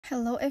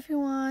Hello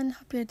everyone,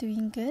 hope you're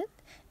doing good.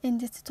 In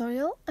this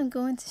tutorial, I'm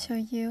going to show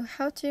you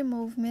how to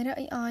remove Meta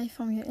AI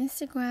from your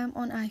Instagram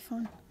on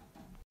iPhone.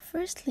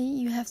 Firstly,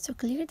 you have to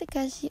clear the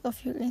cache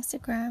of your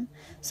Instagram.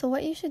 So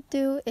what you should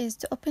do is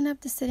to open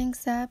up the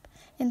settings app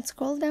and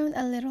scroll down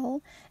a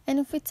little. And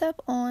if we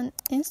tap on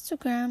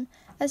Instagram,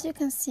 as you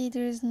can see,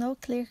 there is no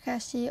clear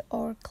cache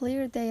or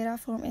clear data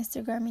from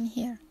Instagram in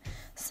here.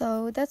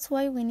 So that's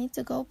why we need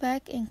to go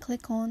back and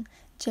click on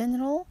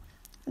General,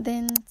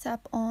 then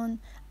tap on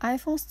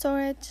iPhone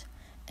storage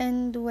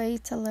and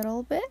wait a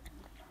little bit.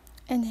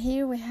 And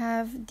here we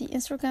have the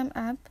Instagram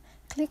app.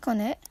 Click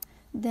on it.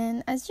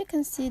 Then as you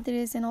can see, there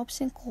is an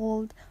option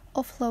called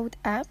Offload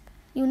App.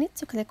 You need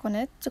to click on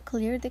it to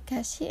clear the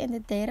cache and the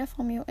data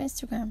from your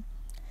Instagram.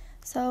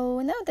 So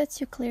now that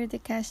you clear the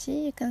cache,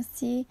 you can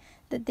see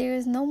that there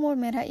is no more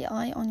Meta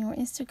AI on your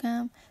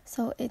Instagram,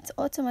 so it's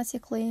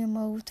automatically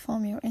removed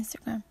from your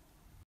Instagram.